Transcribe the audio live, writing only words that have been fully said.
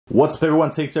What's up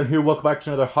everyone, Takedown here, welcome back to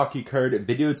another hockey card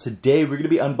video. Today we're going to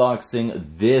be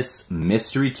unboxing this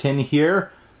mystery tin here,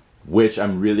 which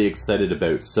I'm really excited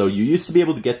about. So you used to be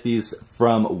able to get these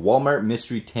from Walmart,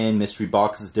 mystery tin, mystery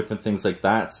boxes, different things like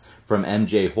that from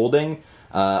MJ Holding.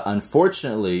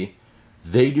 Unfortunately,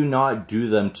 they do not do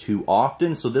them too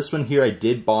often. So this one here I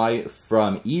did buy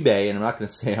from eBay, and I'm not going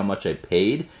to say how much I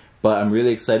paid, but I'm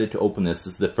really excited to open this.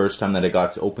 This is the first time that I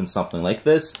got to open something like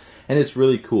this, and it's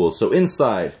really cool. So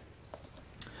inside,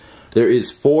 there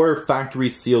is 4 factory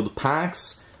sealed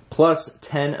packs plus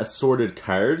 10 assorted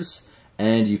cards,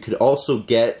 and you could also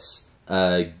get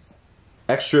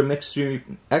extra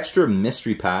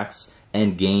mystery packs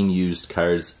and game used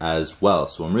cards as well.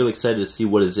 So I'm really excited to see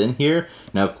what is in here.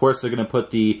 Now of course they're going to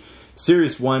put the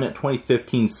Series 1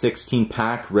 2015-16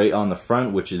 pack right on the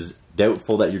front, which is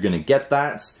doubtful that you're going to get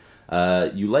that.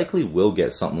 You likely will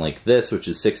get something like this, which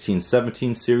is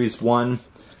 16-17 Series 1.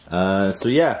 So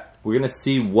yeah, we're going to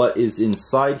see what is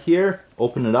inside here,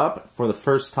 open it up for the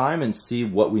first time, and see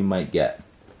what we might get.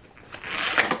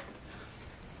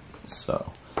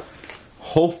 So,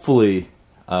 hopefully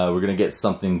we're going to get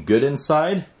something good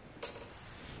inside.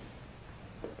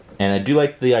 And I do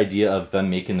like the idea of them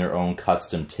making their own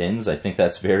custom tins. I think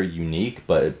that's very unique,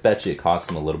 but I bet you it costs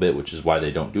them a little bit, which is why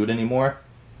they don't do it anymore.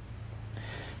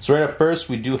 So right up first,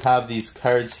 we do have these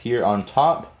cards here on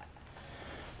top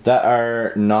that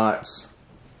are not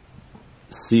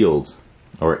sealed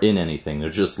or in anything, they're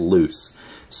just loose.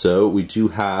 So we do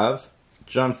have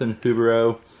Jonathan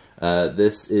Huberdeau,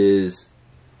 this is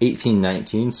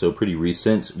 18-19, so pretty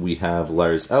recent. We have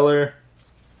Lars Eller,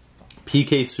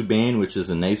 PK Subban, which is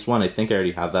a nice one. I think I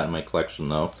already have that in my collection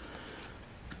though.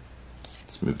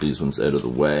 Let's move these ones out of the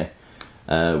way.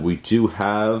 We do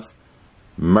have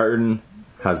Martin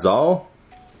Hazal,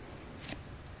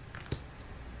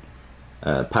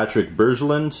 Patrick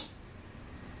Berglund.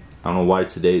 I don't know why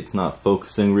today it's not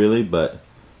focusing really, but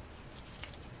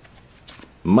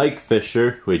Mike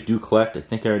Fisher, who I do collect. I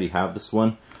think I already have this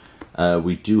one.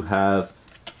 We do have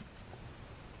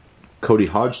Cody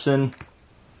Hodgson.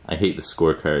 I hate the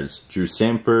scorecards. Drew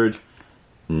Samford,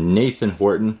 Nathan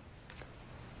Horton,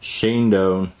 Shane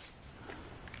Doan,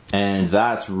 and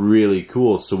that's really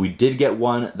cool. So we did get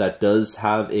one that does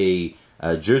have a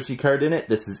jersey card in it.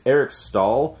 This is Eric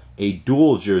Stahl, a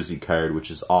dual jersey card,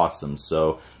 which is awesome.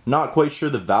 So not quite sure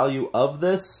the value of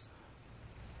this,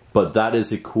 but that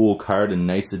is a cool card and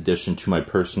nice addition to my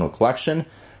personal collection.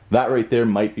 That right there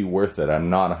might be worth it.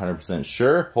 I'm not 100%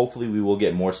 sure. Hopefully we will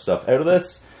get more stuff out of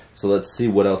this. So let's see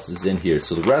what else is in here.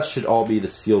 So the rest should all be the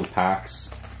sealed packs.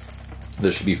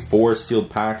 There should be 4 sealed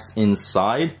packs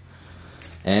inside.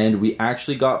 And we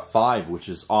actually got 5, which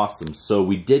is awesome. So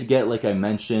we did get, like I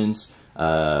mentioned,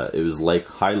 it was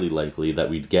highly likely that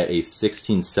we'd get a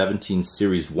 16-17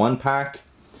 Series 1 pack.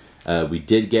 We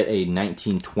did get a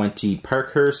 1920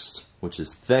 Parkhurst, which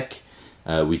is thick.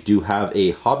 We do have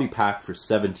a hobby pack for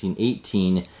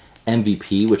 17-18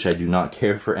 MVP, which I do not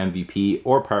care for MVP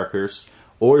or Parkhurst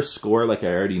or Score, like I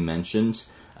already mentioned.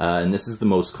 And this is the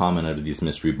most common out of these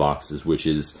mystery boxes, which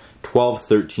is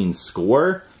 12-13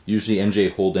 Score. Usually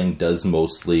MJ Holding does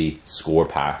mostly Score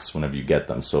packs whenever you get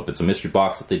them. So if it's a mystery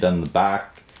box that they've done in the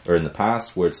back or in the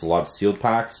past where it's a lot of sealed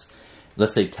packs,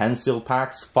 let's say 10 sealed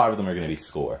packs, 5 of them are going to be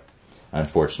Score.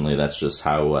 Unfortunately, that's just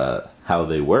how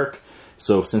they work.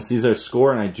 So since these are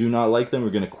Score and I do not like them,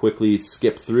 we're going to quickly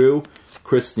skip through.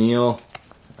 Chris Neil,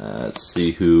 let's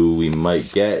see who we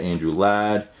might get. Andrew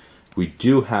Ladd. We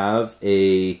do have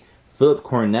a Philip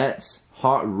Cornett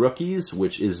Hot Rookies,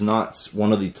 which is not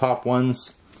one of the top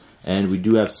ones. And we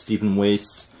do have Stephen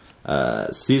Weiss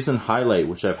Season Highlight,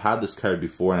 which I've had this card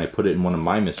before and I put it in one of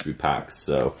my mystery packs.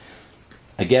 So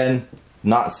again,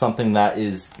 not something that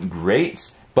is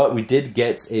great, but we did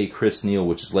get a Chris Neil,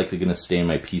 which is likely going to stay in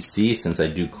my PC since I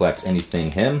do collect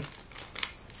anything him.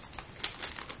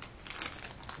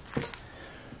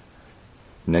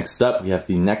 Next up, we have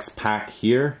the next pack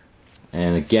here.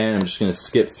 And again, I'm just going to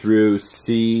skip through,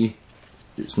 see.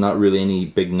 There's not really any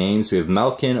big names. We have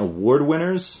Malkin Award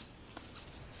winners.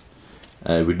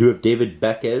 We do have David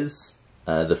Beckes,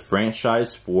 the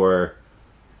franchise for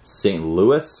St.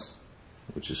 Louis,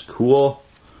 which is cool.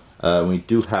 We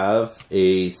do have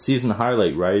a season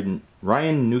highlight,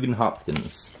 Ryan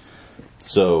Nugent-Hopkins.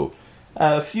 So,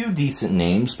 a few decent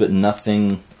names, but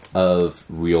nothing of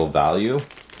real value.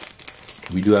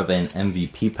 We do have an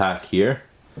MVP pack here.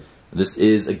 This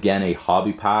is, again, a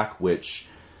hobby pack, which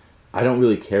I don't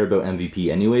really care about MVP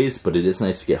anyways, but it is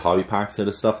nice to get hobby packs out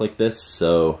of stuff like this,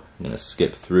 so I'm going to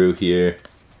skip through here.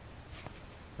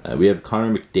 We have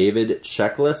Connor McDavid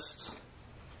checklists.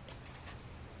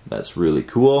 That's really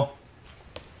cool.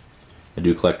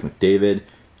 do collect McDavid.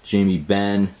 Jamie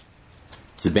Benn.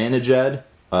 Zibanejad.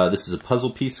 This is a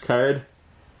puzzle piece card.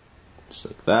 Just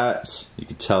like that. You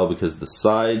can tell because of the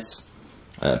sides.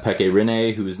 Peke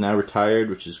Rinne, who is now retired,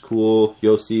 which is cool.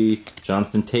 Yossi,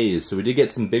 Jonathan Toews. So we did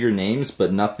get some bigger names,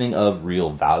 but nothing of real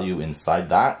value inside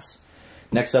that.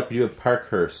 Next up, we do have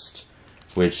Parkhurst,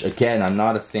 which again, I'm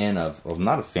not a fan of. Well, I'm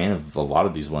not a fan of a lot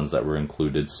of these ones that were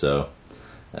included. So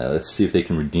let's see if they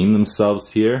can redeem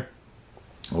themselves here.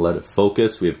 I'll let it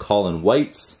focus. We have Colin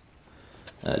White,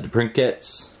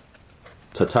 DeBrincat,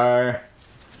 Tatar,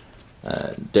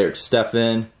 Derek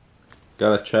Steffen,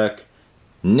 Galcheck,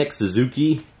 Nick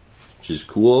Suzuki, which is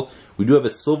cool. We do have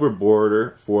a silver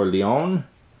border for Leon,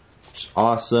 which is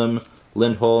awesome.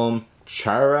 Lindholm,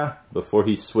 Chara, before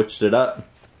he switched it up,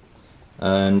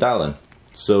 and Dallin.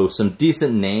 So some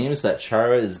decent names. That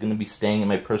Chara is going to be staying in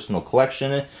my personal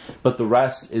collection, but the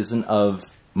rest isn't of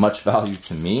much value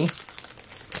to me.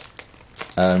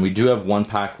 And we do have one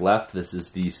pack left. This is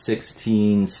the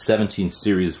 16-17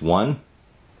 Series 1.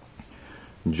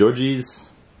 Georgie's.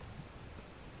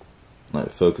 Let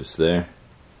it focus there.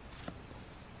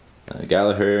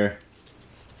 Gallagher,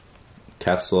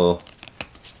 Kessel,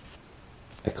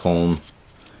 Ekholm.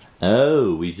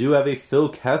 Oh, we do have a Phil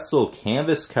Kessel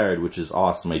canvas card, which is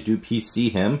awesome. I do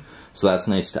PC him, so that's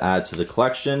nice to add to the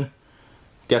collection.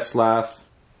 Getzlaf,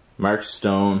 Mark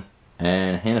Stone,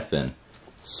 and Hanifin.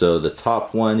 So the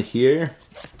top one here,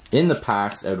 in the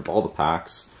packs, out of all the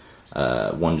packs,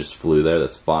 one just flew there,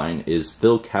 that's fine, is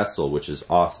Phil Kessel, which is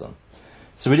awesome.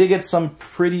 So we did get some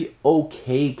pretty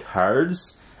okay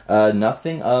cards.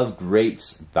 Nothing of great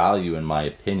value in my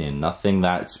opinion. Nothing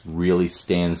that really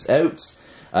stands out.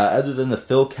 Other than the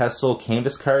Phil Kessel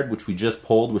canvas card, which we just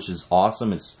pulled, which is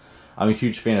awesome. I'm a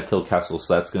huge fan of Phil Kessel,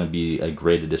 so that's going to be a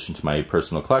great addition to my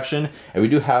personal collection. And we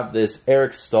do have this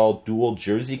Eric Stahl dual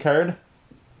jersey card,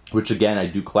 which again, I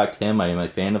do collect him. I am a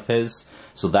fan of his,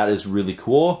 so that is really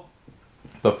cool.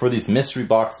 But for these mystery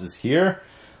boxes here,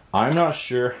 I'm not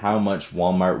sure how much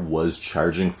Walmart was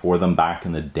charging for them back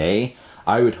in the day.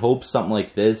 I would hope something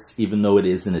like this, even though it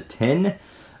is in a tin,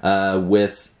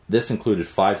 with this included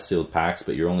 5 sealed packs,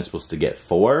 but you're only supposed to get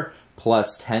 4,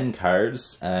 plus 10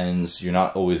 cards, and you're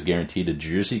not always guaranteed a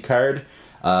jersey card.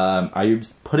 I would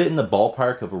put it in the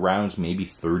ballpark of around maybe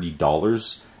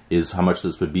 $30 is how much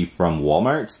this would be from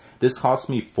Walmart. This cost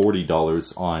me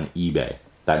 $40 on eBay.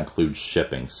 That includes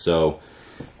shipping. So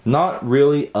not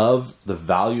really of the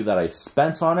value that I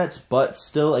spent on it, but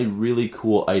still a really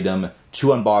cool item to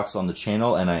unbox on the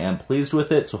channel, and I am pleased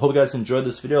with it. So hope you guys enjoyed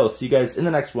this video. I'll see you guys in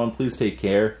the next one. Please take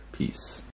care. Peace.